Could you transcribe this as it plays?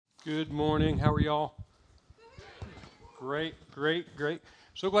Good morning. How are y'all? Great, great, great.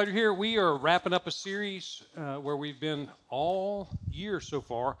 So glad you're here. We are wrapping up a series where we've been all year so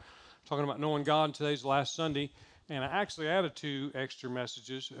far talking about knowing God. And today's the last Sunday. And I actually added two extra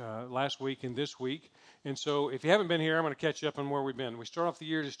messages last week and this week. And so if you haven't been here, I'm going to catch you up on where we've been. We start off the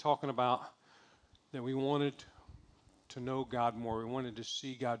year just talking about that we wanted to know God more. We wanted to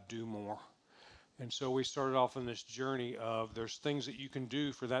see God do more. And so we started off on this journey of there's things that you can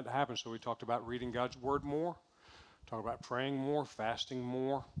do for that to happen. So we talked about reading God's Word more, talked about praying more, fasting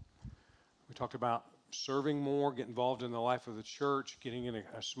more. We talked about serving more, get involved in the life of the church, getting in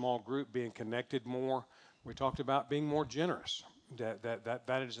a small group, being connected more. We talked about being more generous.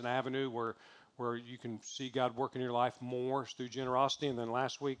 That is an avenue where you can see God work in your life more through generosity. And then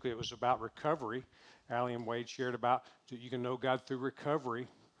last week it was about recovery. Allie and Wade shared about you can know God through recovery.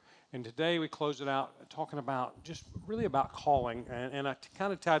 And today we close it out talking about just really about calling. And I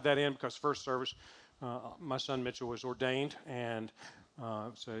kind of tied that in because first service, my son Mitchell was ordained. And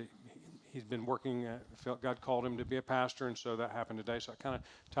so he's been working, felt God called him to be a pastor. And so that happened today. So I kind of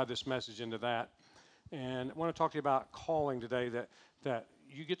tied this message into that. And I want to talk to you about calling today, that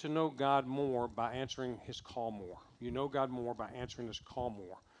you get to know God more by answering his call more. You know God more by answering his call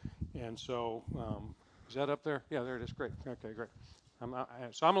more. And so, is that up there? Yeah, there it is. Great. Okay, great.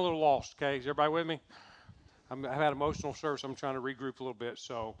 So I'm a little lost, okay? Is everybody with me? I've had emotional service. I'm trying to regroup a little bit.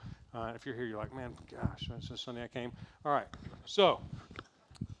 So if you're here, you're like, man, gosh, that's the Sunday I came. All right. So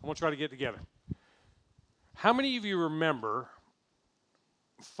I'm going to try to get together. How many of you remember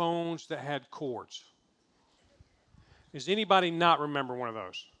phones that had cords? Does anybody not remember one of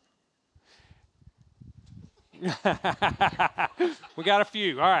those? We got a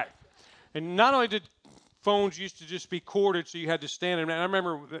few. All right. And not only did phones used to just be corded, so you had to stand in. And I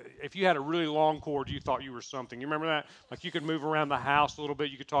remember if you had a really long cord, you thought you were something. You remember that? Like you could move around the house a little bit.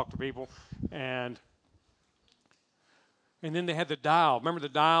 You could talk to people. And then they had the dial. Remember the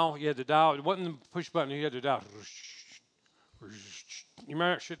dial? You had the dial. It wasn't the push button. You had the dial. You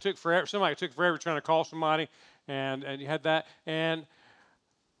remember it took forever. It took forever trying to call somebody. And you had that. And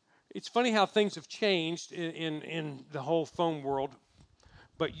it's funny how things have changed in the whole phone world.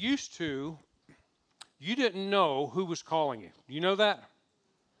 But used to, you didn't know who was calling you. You know that?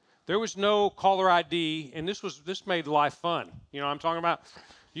 There was no caller ID, and this made life fun. You know what I'm talking about?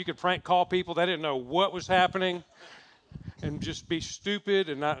 You could prank call people. They didn't know what was happening, and just be stupid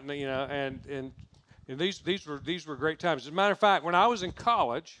and not, and these were great times. As a matter of fact, when I was in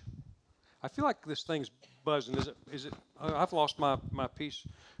college, I feel like this thing's buzzing. Is it? I've lost my piece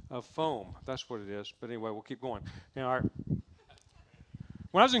of foam. That's what it is. But anyway, we'll keep going. All right.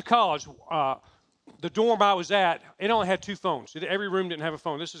 When I was in college, the dorm I was at, it only had two phones. Every room didn't have a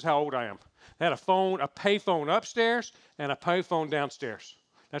phone. This is how old I am. They had a pay phone upstairs, and a pay phone downstairs.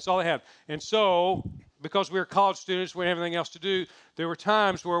 That's all they had. And so, because we were college students, we had everything else to do, there were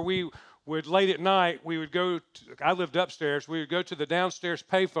times where we would, late at night, I lived upstairs, we would go to the downstairs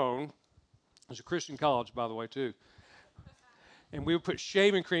pay phone. It was a Christian college, by the way, too. And we would put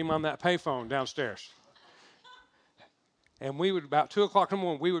shaving cream on that pay phone downstairs. And we would, about 2 o'clock in the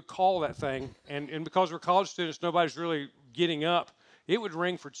morning, we would call that thing. And because we're college students, nobody's really getting up. It would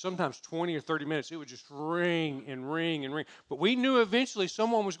ring for sometimes 20 or 30 minutes. It would just ring and ring and ring. But we knew eventually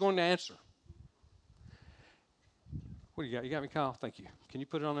someone was going to answer. What do you got? You got me, Kyle? Thank you. Can you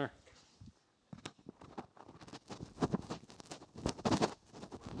put it on there?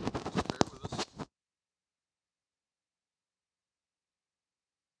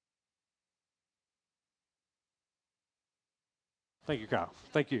 Thank you, Kyle.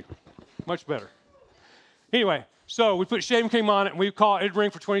 Thank you. Much better. Anyway, so we put shaving cream on it, and we'd call it. It'd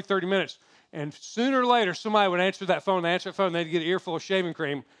ring for 20, 30 minutes. And sooner or later, somebody would answer that phone. They answer the phone, they'd get an earful of shaving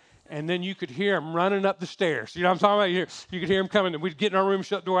cream, and then you could hear them running up the stairs. You know what I'm talking about? You could hear them coming, and we'd get in our room,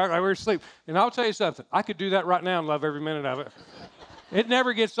 shut the door, act like we were asleep. And I'll tell you something. I could do that right now and love every minute of it. It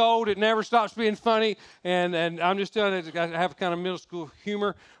never gets old. It never stops being funny. And I'm just telling you, I have kind of middle school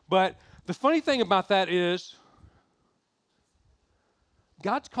humor. But the funny thing about that is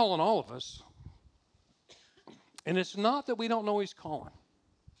God's calling all of us. And it's not that we don't know he's calling.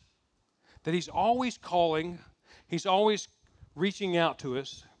 That he's always calling. He's always reaching out to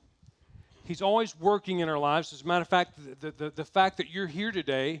us. He's always working in our lives. As a matter of fact, the fact that you're here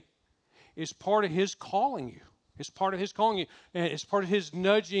today is part of his calling you. It's part of his calling you. And it's part of his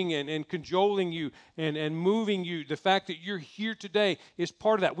nudging and cajoling you and moving you. The fact that you're here today is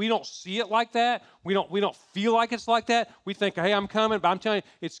part of that. We don't see it like that. We don't feel like it's like that. We think, hey, I'm coming. But I'm telling you,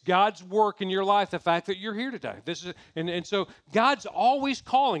 it's God's work in your life, the fact that you're here today. And so God's always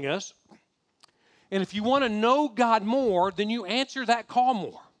calling us. And if you want to know God more, then you answer that call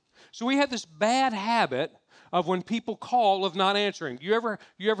more. So we have this bad habit of when people call of not answering. You ever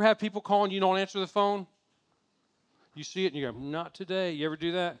have people call and you don't answer the phone? You see it and you go, not today. You ever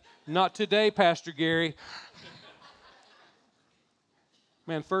do that? Not today, Pastor Gary.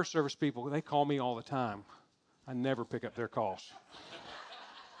 Man, first service people, they call me all the time. I never pick up their calls.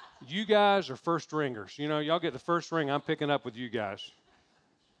 You guys are first ringers. You know, y'all get the first ring, I'm picking up with you guys.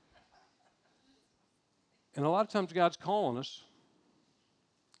 And a lot of times God's calling us,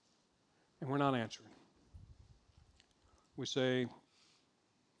 and we're not answering. We say,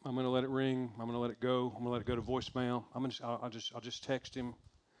 I'm going to let it ring. I'm going to let it go. I'm going to let it go to voicemail. I'll just text him.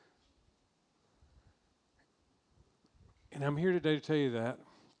 And I'm here today to tell you that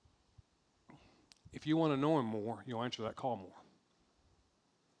if you want to know him more, you'll answer that call more.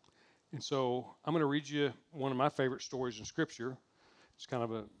 And so I'm going to read you one of my favorite stories in Scripture. It's kind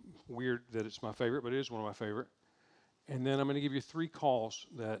of weird that it's my favorite, but it is one of my favorite. And then I'm going to give you 3 calls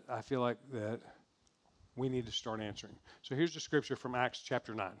that I feel like that we need to start answering. So here's the Scripture from Acts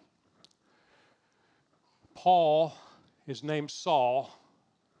chapter 9. Paul is named Saul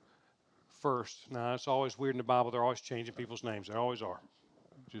first. Now, it's always weird in the Bible. They're always changing people's names. They always are.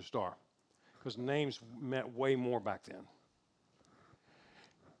 Just are. Because names meant way more back then.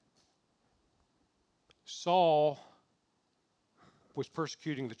 Saul was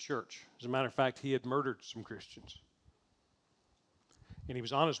persecuting the church. As a matter of fact, he had murdered some Christians. And he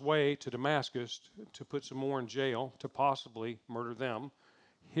was on his way to Damascus to put some more in jail, to possibly murder them.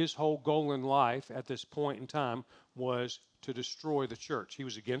 His whole goal in life at this point in time was to destroy the church. He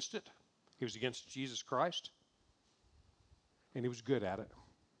was against it. He was against Jesus Christ. And he was good at it.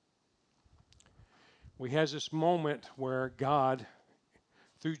 We have this moment where God,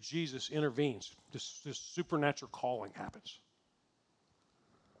 through Jesus, intervenes. This supernatural calling happens.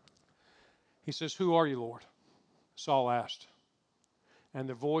 He says, "Who are you, Lord?" Saul asked. And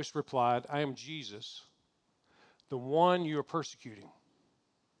the voice replied, "I am Jesus, the one you are persecuting.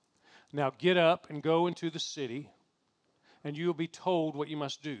 Now get up and go into the city, and you will be told what you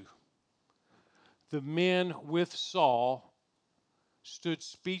must do." The men with Saul stood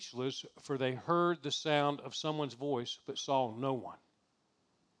speechless, for they heard the sound of someone's voice, but saw no one.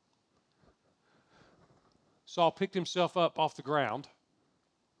 Saul picked himself up off the ground,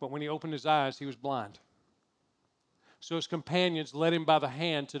 but when he opened his eyes, he was blind. So his companions led him by the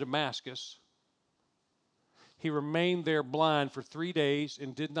hand to Damascus. He remained there blind for 3 days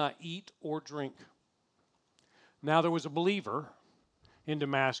and did not eat or drink. Now there was a believer in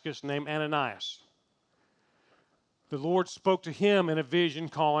Damascus named Ananias. The Lord spoke to him in a vision,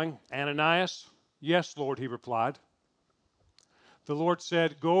 calling, "Ananias?" "Yes, Lord," he replied. The Lord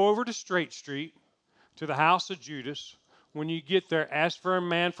said, "Go over to Straight Street, to the house of Judas. When you get there, ask for a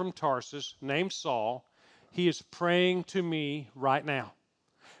man from Tarsus named Saul. He is praying to me right now.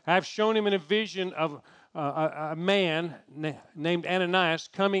 I have shown him in a vision of a man named Ananias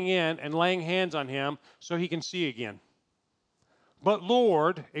coming in and laying hands on him so he can see again." "But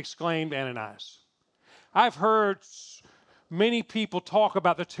Lord," exclaimed Ananias, "I've heard many people talk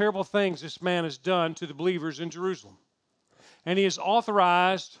about the terrible things this man has done to the believers in Jerusalem. And he is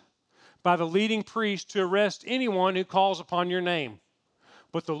authorized by the leading priest to arrest anyone who calls upon your name.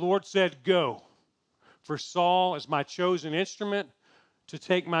 But the Lord said, 'Go, for Saul is my chosen instrument to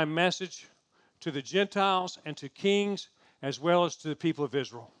take my message to the Gentiles and to kings as well as to the people of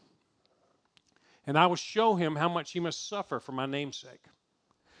Israel. And I will show him how much he must suffer for my name's sake.'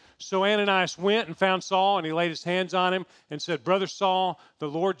 So Ananias went and found Saul, and he laid his hands on him and said, 'Brother Saul, the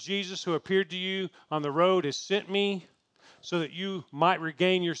Lord Jesus, who appeared to you on the road, has sent me so that you might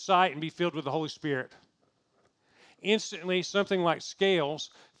regain your sight and be filled with the Holy Spirit.' Instantly, something like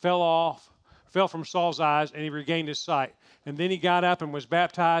scales fell from Saul's eyes, and he regained his sight. And then he got up and was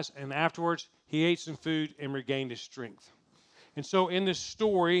baptized, and afterwards he ate some food and regained his strength." And so in this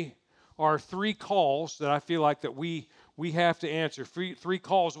story are 3 calls that I feel like that we have to answer. 3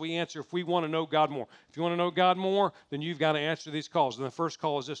 calls we answer if we want to know God more. If you want to know God more, then you've got to answer these calls. And the first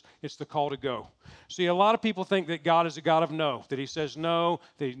call is this: it's the call to go. See, a lot of people think that God is a God of no, that he says no,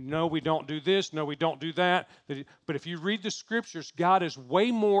 that no, we don't do this, no, we don't do that. But if you read the Scriptures, God is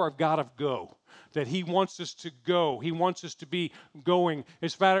way more of God of go, that he wants us to go. He wants us to be going.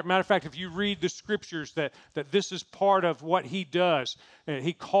 As a matter of fact, if you read the Scriptures, that this is part of what he does.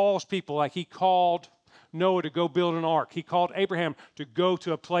 He calls people, like he called Noah to go build an ark. He called Abraham to go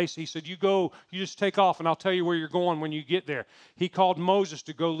to a place. He said, you just take off and I'll tell you where you're going when you get there. He called Moses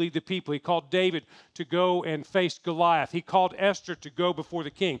to go lead the people. He called David to go and face Goliath. He called Esther to go before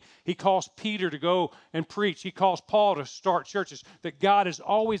the king. He calls Peter to go and preach. He calls Paul to start churches. That God is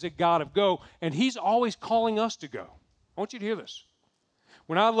always a God of go, and he's always calling us to go. I want you to hear this.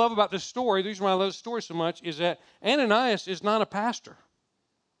 What I love about this story, the reason why I love this story so much, is that Ananias is not a pastor.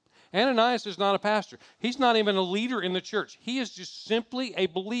 Ananias is not a pastor. He's not even a leader in the church. He is just simply a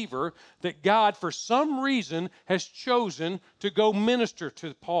believer that God, for some reason, has chosen to go minister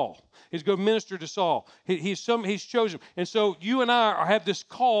to Paul. He's go minister to Saul. He's chosen. And so you and I have this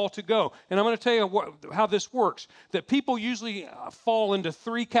call to go. And I'm going to tell you how this works. That people usually fall into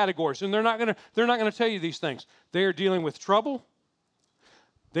three categories, and they're not going to tell you these things. They are dealing with trouble.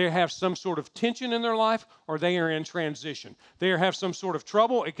 They have some sort of tension in their life, or they are in transition. They have some sort of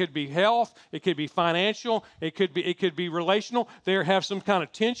trouble. It could be health. It could be financial. It could be relational. They have some kind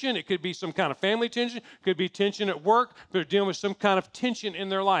of tension. It could be some kind of family tension. It could be tension at work. They're dealing with some kind of tension in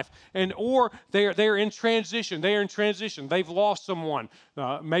their life. Or they are in transition. They are in transition. They've lost someone.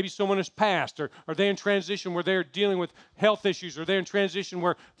 Maybe someone has passed. Or are they in transition where they're dealing with health issues? Or they're in transition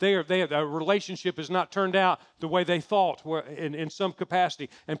where a relationship has not turned out the way they thought in some capacity.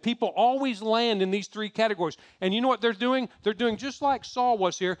 And people always land in these three categories. And you know what they're doing? They're doing just like Saul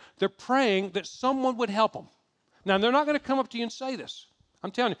was here. They're praying that someone would help them. Now, they're not going to come up to you and say this.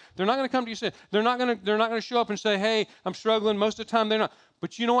 I'm telling you, they're not going to come to you and say, they're not going to show up and say, hey, I'm struggling. Most of the time, they're not.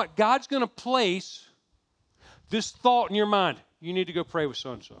 But you know what? God's going to place this thought in your mind. You need to go pray with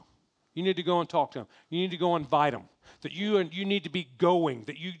so-and-so. You need to go and talk to them. You need to go invite them. That you need to be going.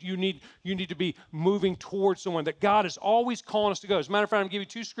 That you need to be moving towards someone. That God is always calling us to go. As a matter of fact, I'm going to give you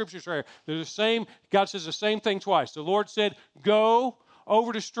two scriptures right here. They're the same. God says the same thing twice. The Lord said, go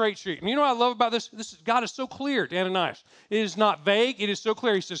over to Straight Street. And you know what I love about this? God is so clear to Ananias. It is not vague. It is so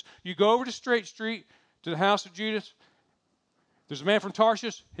clear. He says, you go over to Straight Street to the house of Judas. There's a man from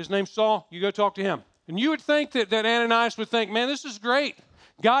Tarshish. His name's Saul. You go talk to him. And you would think that Ananias would think, man, this is great.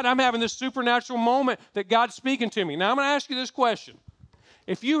 God, I'm having this supernatural moment that God's speaking to me. Now, I'm going to ask you this question.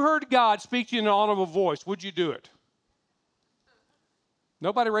 If you heard God speak to you in an audible voice, would you do it?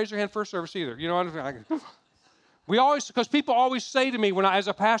 Nobody raised their hand first service either. You know, because people always say to me as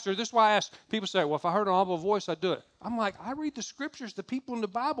a pastor, this is why I ask, people say, well, if I heard an audible voice, I'd do it. I'm like, I read the scriptures. The people in the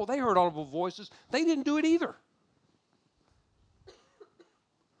Bible, they heard audible voices. They didn't do it either.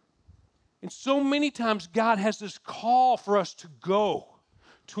 And so many times God has this call for us to go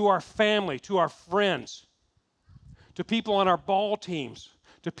to our family, to our friends, to people on our ball teams,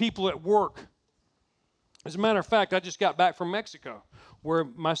 to people at work. As a matter of fact, I just got back from Mexico, where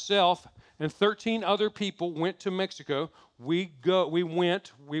myself and 13 other people went to Mexico. We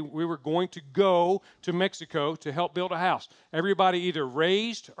were going to go to Mexico to help build a house. Everybody either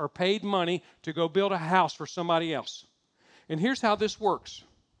raised or paid money to go build a house for somebody else. And here's how this works.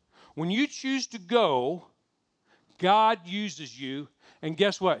 When you choose to go, God uses you, and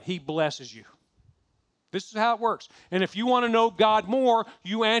guess what? He blesses you. This is how it works. And if you want to know God more,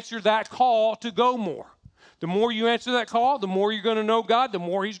 you answer that call to go more. The more you answer that call, the more you're going to know God, the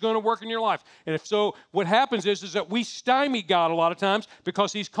more He's going to work in your life. And if so, what happens is that we stymie God a lot of times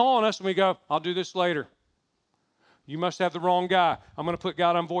because He's calling us, and we go, I'll do this later. You must have the wrong guy. I'm going to put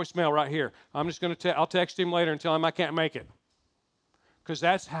God on voicemail right here. I'm just going to I'll text him later and tell him I can't make it. Because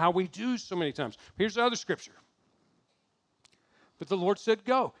that's how we do so many times. Here's the other scripture. But the Lord said,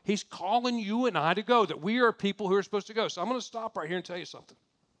 go. He's calling you and I to go, that we are people who are supposed to go. So I'm going to stop right here and tell you something.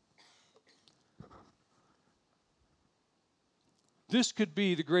 This could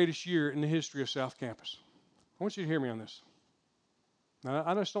be the greatest year in the history of South Campus. I want you to hear me on this. Now,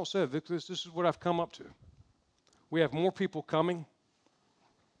 I just don't say it. This is what I've come up to. We have more people coming.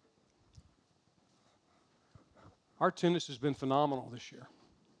 Our attendance has been phenomenal this year.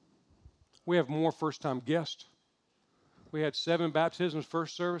 We have more first-time guests. We had 7 baptisms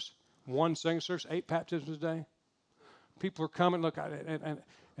first service, 1 second service, 8 baptisms a day. People are coming. Look,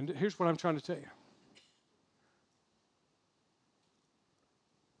 and here's what I'm trying to tell you.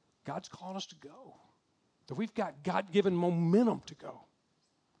 God's calling us to go. That we've got God-given momentum to go.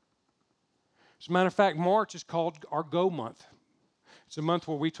 As a matter of fact, March is called our Go Month. It's a month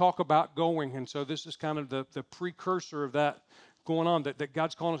where we talk about going, and so this is kind of the precursor of that going on, that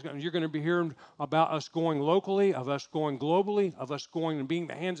God's calling us. You're going to be hearing about us going locally, of us going globally, of us going and being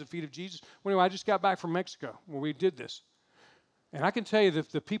the hands and feet of Jesus. Well, anyway, I just got back from Mexico where we did this. And I can tell you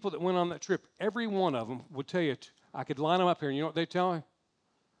that the people that went on that trip, every one of them would tell you, I could line them up here, and you know what they tell me?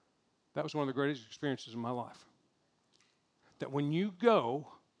 That was one of the greatest experiences of my life. That when you go,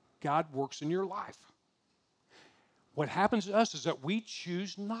 God works in your life. What happens to us is that we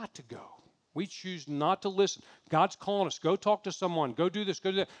choose not to go. We choose not to listen. God's calling us. Go talk to someone. Go do this.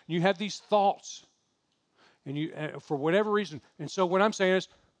 Go do that. And you have these thoughts. And you, for whatever reason. And so what I'm saying is,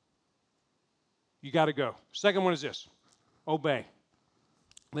 you got to go. Second one is this. Obey.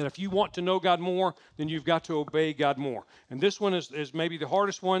 that if you want to know God more, then you've got to obey God more. And this one is maybe the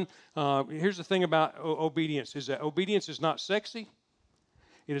hardest one. Here's the thing about obedience, is that obedience is not sexy.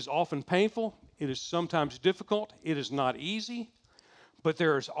 It is often painful. It is sometimes difficult. It is not easy. But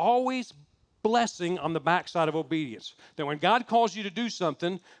there is always blessing on the backside of obedience. That when God calls you to do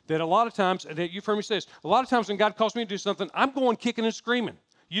something, that a lot of times, and you've heard me say this, a lot of times when God calls me to do something, I'm going kicking and screaming.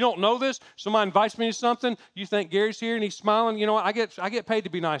 You don't know this. Somebody invites me to something. You think Gary's here and he's smiling. You know what? I get paid to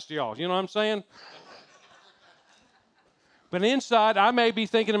be nice to y'all. You know what I'm saying? But inside, I may be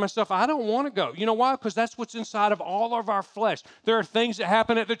thinking to myself, I don't want to go. You know why? Because that's what's inside of all of our flesh. There are things that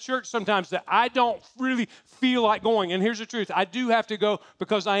happen at the church sometimes that I don't really feel like going. And here's the truth. I do have to go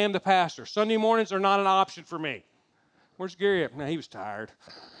because I am the pastor. Sunday mornings are not an option for me. Where's Gary at? No, he was tired.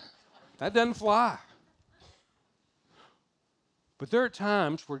 That doesn't fly. But there are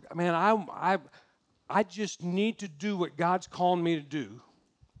times where, man, I just need to do what God's calling me to do.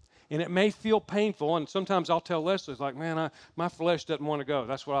 And it may feel painful, and sometimes I'll tell Leslie, it's like, man, my flesh doesn't want to go.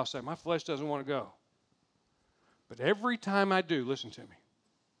 That's what I'll say. My flesh doesn't want to go. But every time I do, listen to me,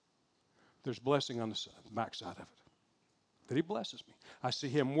 there's blessing on the backside of it. That he blesses me. I see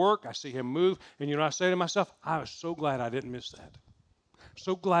him work. I see him move. And you know, I say to myself, I was so glad I didn't miss that.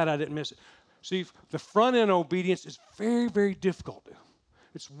 So glad I didn't miss it. See, the front end obedience is very, very difficult.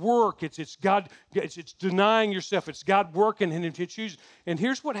 It's work. It's God. It's denying yourself. It's God working and it's choosing. And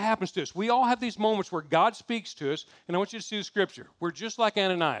here's what happens to us. We all have these moments where God speaks to us. And I want you to see the scripture. We're just like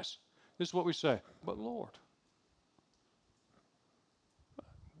Ananias. This is what we say. But Lord.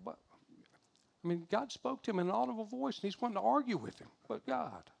 But, I mean, God spoke to him in an audible voice, and he's wanting to argue with him. But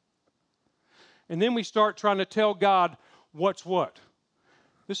God. And then we start trying to tell God what's what.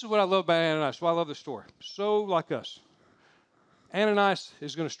 This is what I love about Ananias. Why I love this story. So like us. Ananias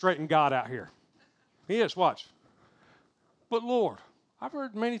is going to straighten God out here. He is, watch. But Lord, I've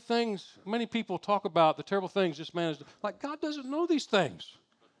heard many things, many people talk about the terrible things this man is doing. Like, God doesn't know these things.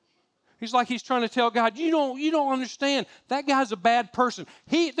 He's like he's trying to tell God, you don't understand. That guy's a bad person.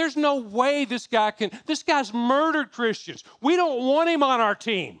 There's no way this guy's murdered Christians. We don't want him on our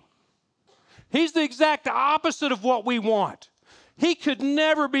team. He's the exact opposite of what we want. He could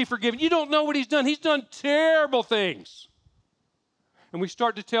never be forgiven. You don't know what he's done. He's done terrible things. And we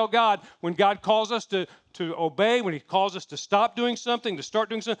start to tell God, when God calls us to obey, when he calls us to stop doing something, to start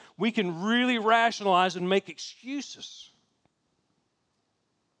doing something, we can really rationalize and make excuses.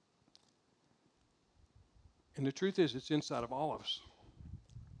 And the truth is, it's inside of all of us.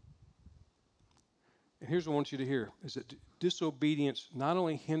 And here's what I want you to hear, is that disobedience not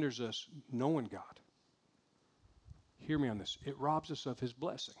only hinders us knowing God, hear me on this, it robs us of his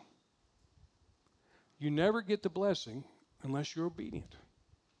blessing. You never get the blessing unless you're obedient.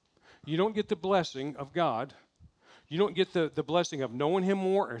 You don't get the blessing of God. You don't get the blessing of knowing him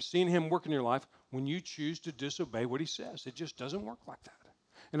more or seeing him work in your life when you choose to disobey what he says. It just doesn't work like that.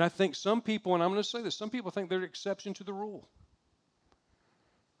 And I think some people, and I'm going to say this, some people think they're an exception to the rule.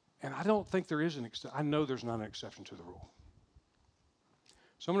 And I don't think there is an exception. I know there's not an exception to the rule.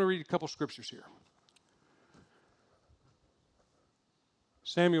 So I'm going to read a couple scriptures here.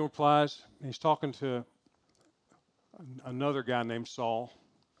 Samuel replies, and he's talking to another guy named Saul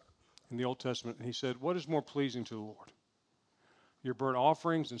in the Old Testament, and he said, what is more pleasing to the Lord? Your burnt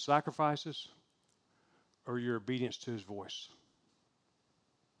offerings and sacrifices, or your obedience to his voice?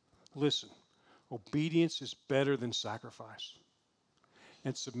 Listen, obedience is better than sacrifice.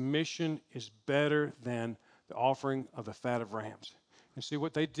 And submission is better than the offering of the fat of rams. And see,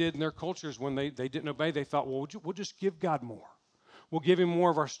 what they did in their cultures when they didn't obey, they thought, well, we'll just give God more. We'll give him more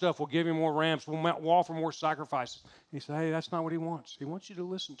of our stuff. We'll give him more rams. We'll offer more sacrifices. And he said, hey, that's not what he wants. He wants you to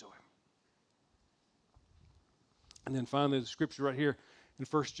listen to him. And then finally, the scripture right here in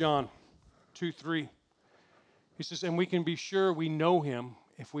 1 John 2:3. He says, and we can be sure we know him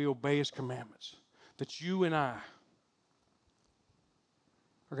if we obey his commandments. That you and I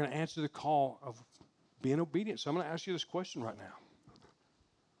are going to answer the call of being obedient. So I'm going to ask you this question right now.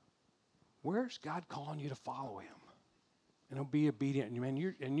 Where's God calling you to follow him? And be obedient.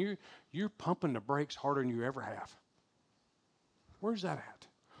 And you're pumping the brakes harder than you ever have. Where's that at?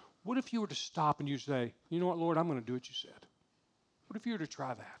 What if you were to stop and you say, you know what, Lord, I'm going to do what you said. What if you were to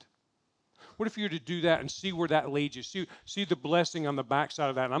try that? What if you were to do that and see where that leads you? See the blessing on the backside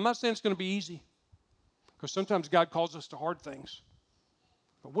of that. And I'm not saying it's going to be easy, because sometimes God calls us to hard things.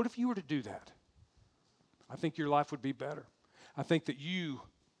 But what if you were to do that? I think your life would be better. I think that you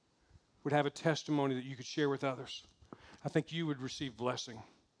would have a testimony that you could share with others. I think you would receive blessing.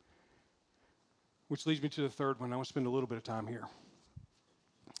 Which leads me to the third one. I want to spend a little bit of time here.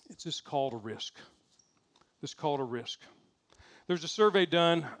 It's this call to risk. This call to risk. There's a survey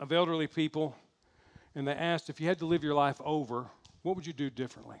done of elderly people, and they asked if you had to live your life over, what would you do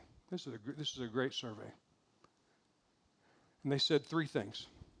differently? This is a great survey. And they said three things.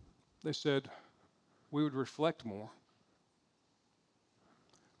 They said we would reflect more.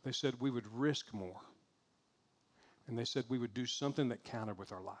 They said we would risk more. And they said we would do something that counted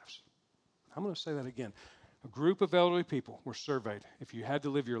with our lives. I'm going to say that again. A group of elderly people were surveyed. If you had to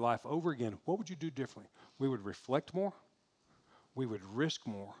live your life over again, what would you do differently? We would reflect more, we would risk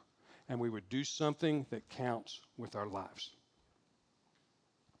more, and we would do something that counts with our lives.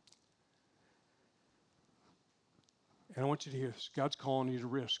 And I want you to hear this. God's calling you to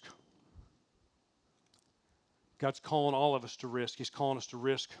risk. God's calling all of us to risk. He's calling us to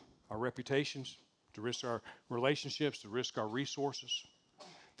risk our reputations, to risk our relationships, to risk our resources.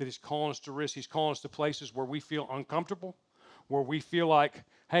 That He's calling us to risk. He's calling us to places where we feel uncomfortable, where we feel like,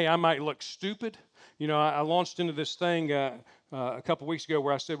 hey, I might look stupid. You know, I launched into this thing a couple weeks ago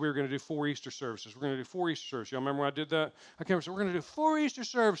where I said we were going to do 4 Easter services. We're going to do 4 Easter services. Y'all remember when I did that? I came and said, we're going to do 4 Easter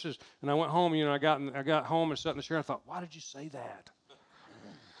services. And I went home, you know, I got home and sat in the chair and I thought, why did you say that?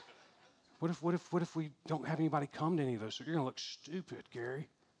 What if we don't have anybody come to any of those? So you're going to look stupid, Gary.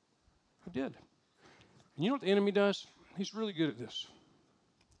 I did. And you know what the enemy does? He's really good at this.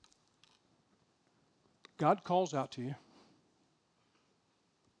 God calls out to you,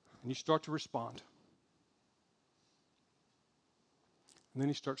 and you start to respond. And then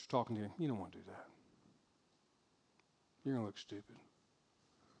he starts talking to you. You don't want to do that. You're going to look stupid.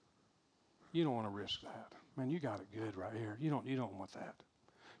 You don't want to risk that. Man, you got it good right here. You don't want that.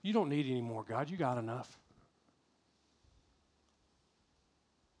 You don't need any more, God. You got enough.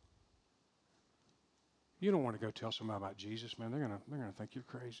 You don't want to go tell somebody about Jesus, man. They're gonna think you're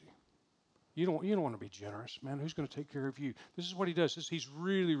crazy. You don't want to be generous, man. Who's going to take care of you? This is what he does. He's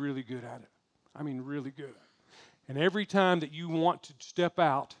really, really good at it. I mean, really good. And every time that you want to step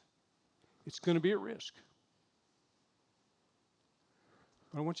out, it's going to be a risk.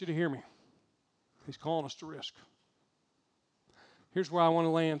 But I want you to hear me. He's calling us to risk. Here's where I want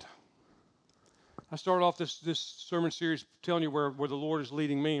to land. I started off this sermon series telling you where the Lord is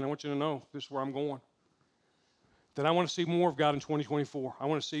leading me, and I want you to know this is where I'm going. That I want to see more of God in 2024. I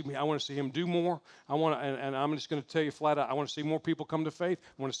want to see Him do more. And I'm just going to tell you flat out, I want to see more people come to faith.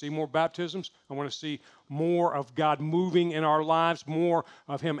 I want to see more baptisms. I want to see more of God moving in our lives, more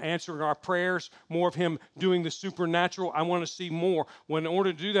of Him answering our prayers, more of Him doing the supernatural. I want to see more. When in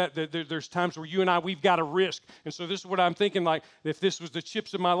order to do that, there's times where you and I, we've got to risk. And so this is what I'm thinking, like, if this was the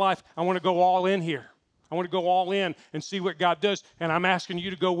chips of my life, I want to go all in here. I want to go all in and see what God does, and I'm asking you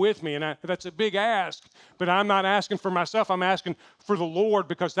to go with me, and that's a big ask, but I'm not asking for myself. I'm asking for the Lord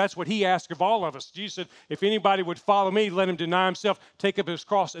because that's what He asked of all of us. Jesus said, if anybody would follow me, let him deny himself, take up his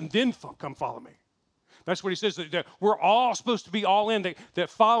cross, and then come follow me. That's what He says, that we're all supposed to be all in, that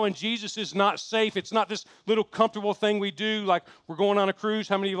following Jesus is not safe. It's not this little comfortable thing we do, like we're going on a cruise.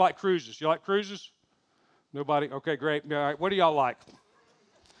 How many of you like cruises? You like cruises? Nobody? Okay, great. All right, what do y'all like?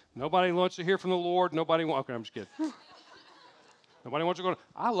 Nobody wants to hear from the Lord. Okay, I'm just kidding. Nobody wants to go.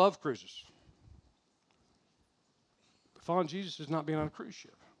 I love cruises. But following Jesus is not being on a cruise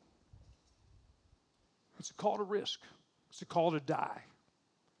ship. It's a call to risk. It's a call to die.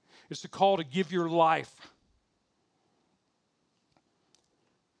 It's a call to give your life.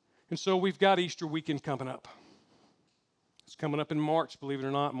 And so we've got Easter weekend coming up. It's coming up in March, believe it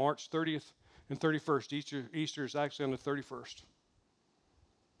or not, March 30th and 31st. Easter is actually on the 31st.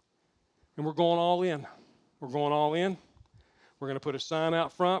 And we're going all in. We're going all in. We're going to put a sign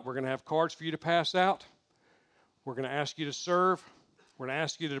out front. We're going to have cards for you to pass out. We're going to ask you to serve. We're going to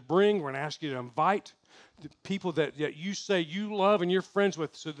ask you to bring. We're going to ask you to invite the people that you say you love and you're friends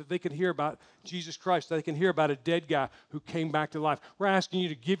with so that they can hear about Jesus Christ. They can hear about a dead guy who came back to life. We're asking you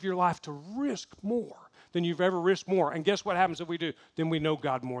to give your life to risk more than you've ever risked more. And guess what happens if we do? Then we know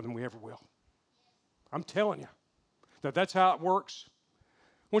God more than we ever will. I'm telling you that's how it works.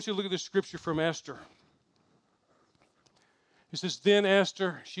 I want you to look at this scripture from Esther. It says, then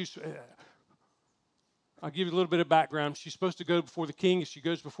Esther, I'll give you a little bit of background. She's supposed to go before the king. If she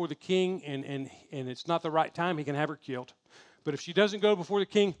goes before the king and it's not the right time, he can have her killed. But if she doesn't go before the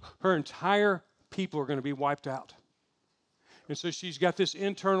king, her entire people are going to be wiped out. And so she's got this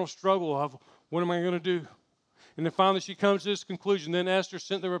internal struggle of, what am I going to do? And then finally she comes to this conclusion. Then Esther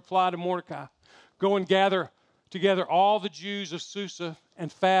sent the reply to Mordecai, go and gather together all the Jews of Susa and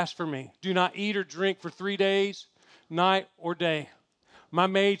fast for me. Do not eat or drink for 3 days, night or day. My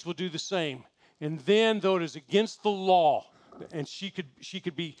maids will do the same. And then, though it is against the law, and she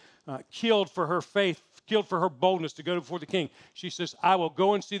could be killed for her faith, killed for her boldness to go before the king. She says, I will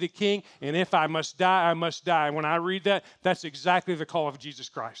go and see the king, and if I must die, I must die. And when I read that, that's exactly the call of Jesus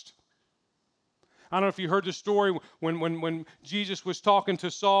Christ. I don't know if you heard the story when Jesus was talking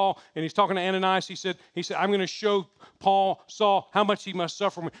to Saul and he's talking to Ananias. He said, I'm going to show Saul, how much he must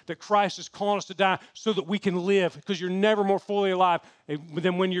suffer, that Christ is calling us to die so that we can live, because you're never more fully alive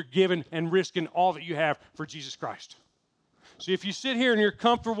than when you're giving and risking all that you have for Jesus Christ. See, if you sit here and you're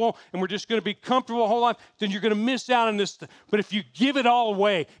comfortable and we're just going to be comfortable a whole life, then you're going to miss out on this. But if you give it all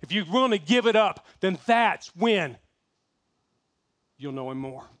away, if you're willing to give it up, then that's when you'll know him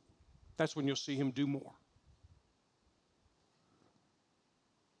more. That's when you'll see him do more.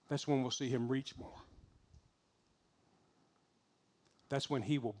 That's when we'll see him reach more. That's when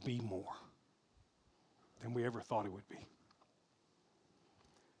he will be more than we ever thought he would be.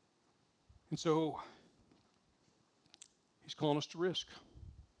 And so, he's calling us to risk.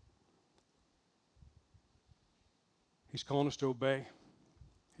 He's calling us to obey.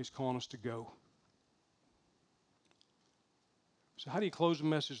 He's calling us to go. So how do you close a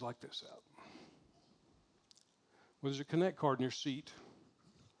message like this out? Well, there's a Connect card in your seat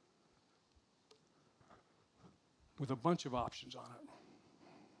with a bunch of options on it.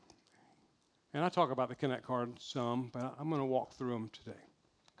 And I talk about the Connect card some, but I'm going to walk through them today.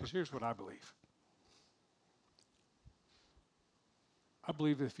 Because here's what I believe. I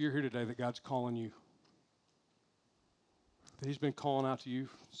believe that if you're here today, that God's calling you. That he's been calling out to you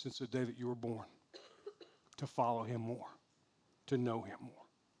since the day that you were born to follow him more, to know him more.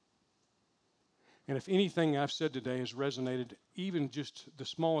 And if anything I've said today has resonated, even just the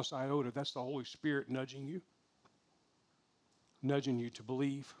smallest iota, that's the Holy Spirit nudging you to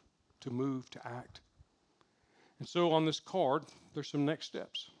believe, to move, to act. And so on this card, there's some next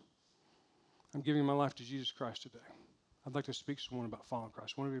steps. I'm giving my life to Jesus Christ today. I'd like to speak to someone about following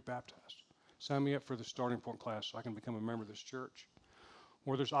Christ. I want to be baptized. Sign me up for the starting point class so I can become a member of this church.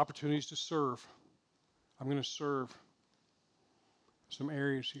 Or there's opportunities to serve. I'm going to serve some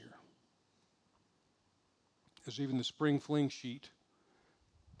areas here. There's even the spring fling sheet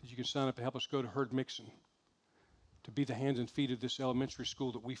that you can sign up to help us go to Herd Mixon, to be the hands and feet of this elementary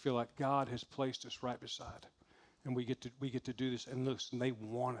school that we feel like God has placed us right beside. And we get to do this. And listen, they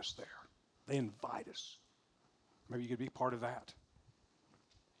want us there. They invite us. Maybe you could be part of that.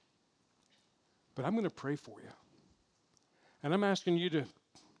 But I'm going to pray for you. And I'm asking you to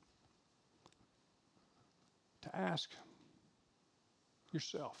ask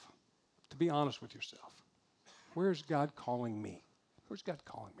yourself, to be honest with yourself. Where's God calling me? Where's God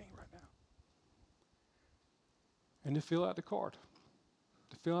calling me right now? And to fill out the card.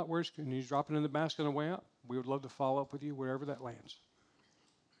 To fill out where and you drop it in the basket on the way out. We would love to follow up with you wherever that lands.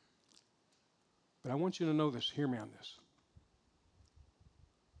 But I want you to know this. Hear me on this.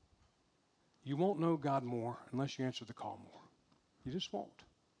 You won't know God more unless you answer the call more. You just won't.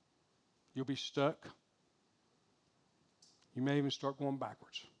 You'll be stuck. You may even start going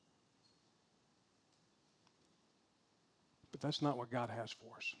backwards. But that's not what God has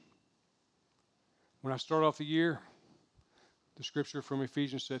for us. When I start off the year, the scripture from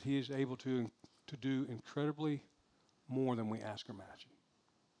Ephesians said he is able to do incredibly more than we ask or imagine.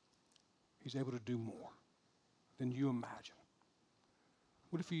 He's able to do more than you imagine.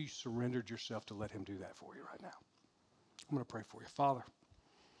 What if you surrendered yourself to let him do that for you right now? I'm going to pray for you. Father,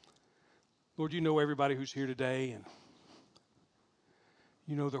 Lord, you know everybody who's here today, and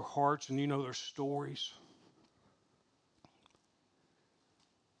you know their hearts and you know their stories.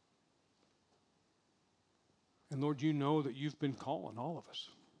 And Lord, you know that you've been calling all of us.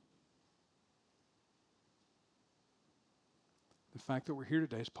 The fact that we're here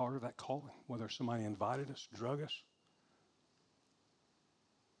today is part of that calling, whether somebody invited us, drug us,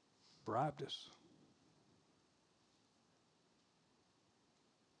 bribed us,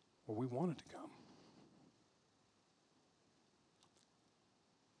 or we wanted to come.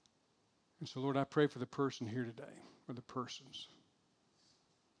 And so, Lord, I pray for the person here today, or the persons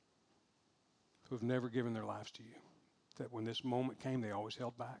who have never given their lives to you, that when this moment came, they always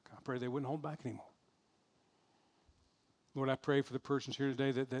held back. I pray they wouldn't hold back anymore. Lord, I pray for the persons here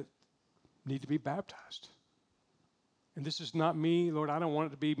today that need to be baptized. And this is not me, Lord. I don't want it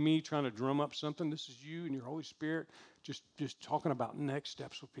to be me trying to drum up something. This is you and your Holy Spirit just talking about next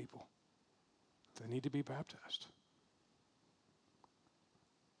steps with people. They need to be baptized.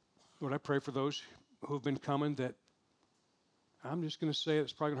 Lord, I pray for those who have been coming that, I'm just going to say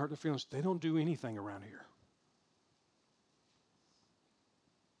it's probably going to hurt their feelings, they don't do anything around here.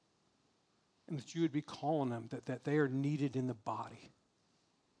 And that you would be calling them, that they are needed in the body.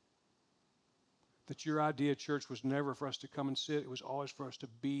 That your idea, church, was never for us to come and sit. It was always for us to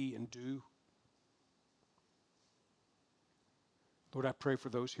be and do. Lord, I pray for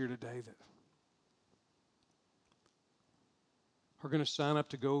those here today that are going to sign up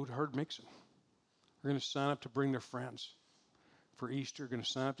to go to Herd Mixon. Are going to sign up to bring their friends for Easter. Are going to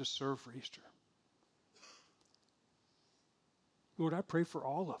sign up to serve for Easter. Lord, I pray for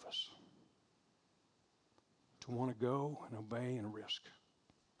all of us to want to go and obey and risk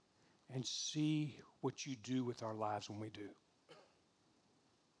and see what you do with our lives when we do.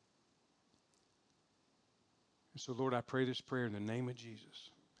 And so, Lord, I pray this prayer in the name of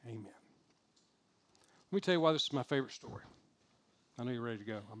Jesus. Amen. Let me tell you why this is my favorite story. I know you're ready to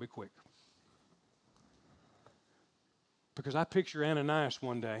go. I'll be quick. Because I picture Ananias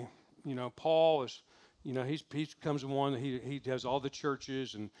one day. You know, Paul is, you know, he becomes the one that he does all the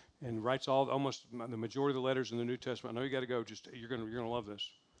churches and writes almost the majority of the letters in the New Testament. I know you got to go. You're gonna love this.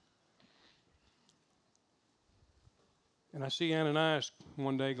 And I see Ananias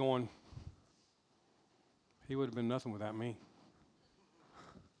one day going, he would have been nothing without me.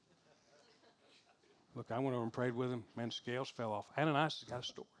 Look, I went over and prayed with him. Man, the scales fell off. Ananias has got a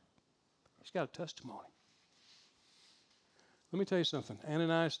story. He's got a testimony. Let me tell you something.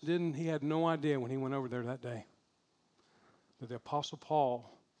 Ananias he had no idea when he went over there that day that the Apostle Paul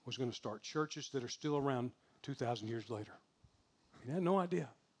was going to start churches that are still around 2,000 years later. He had no idea.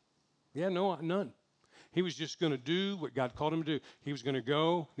 He had none. He was just going to do what God called him to do. He was going to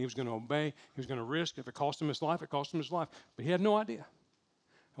go, he was going to obey, he was going to risk. If it cost him his life, it cost him his life. But he had no idea.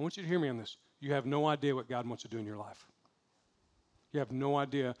 I want you to hear me on this. You have no idea what God wants to do in your life. You have no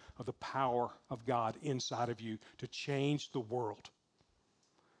idea of the power of God inside of you to change the world.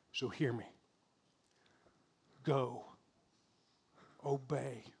 So hear me. Go.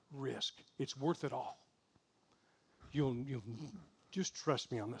 Obey. Risk. It's worth it all. You'll just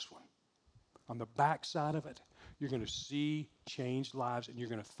trust me on this one. On the backside of it, you're going to see changed lives and you're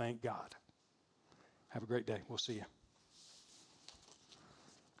going to thank God. Have a great day. We'll see you.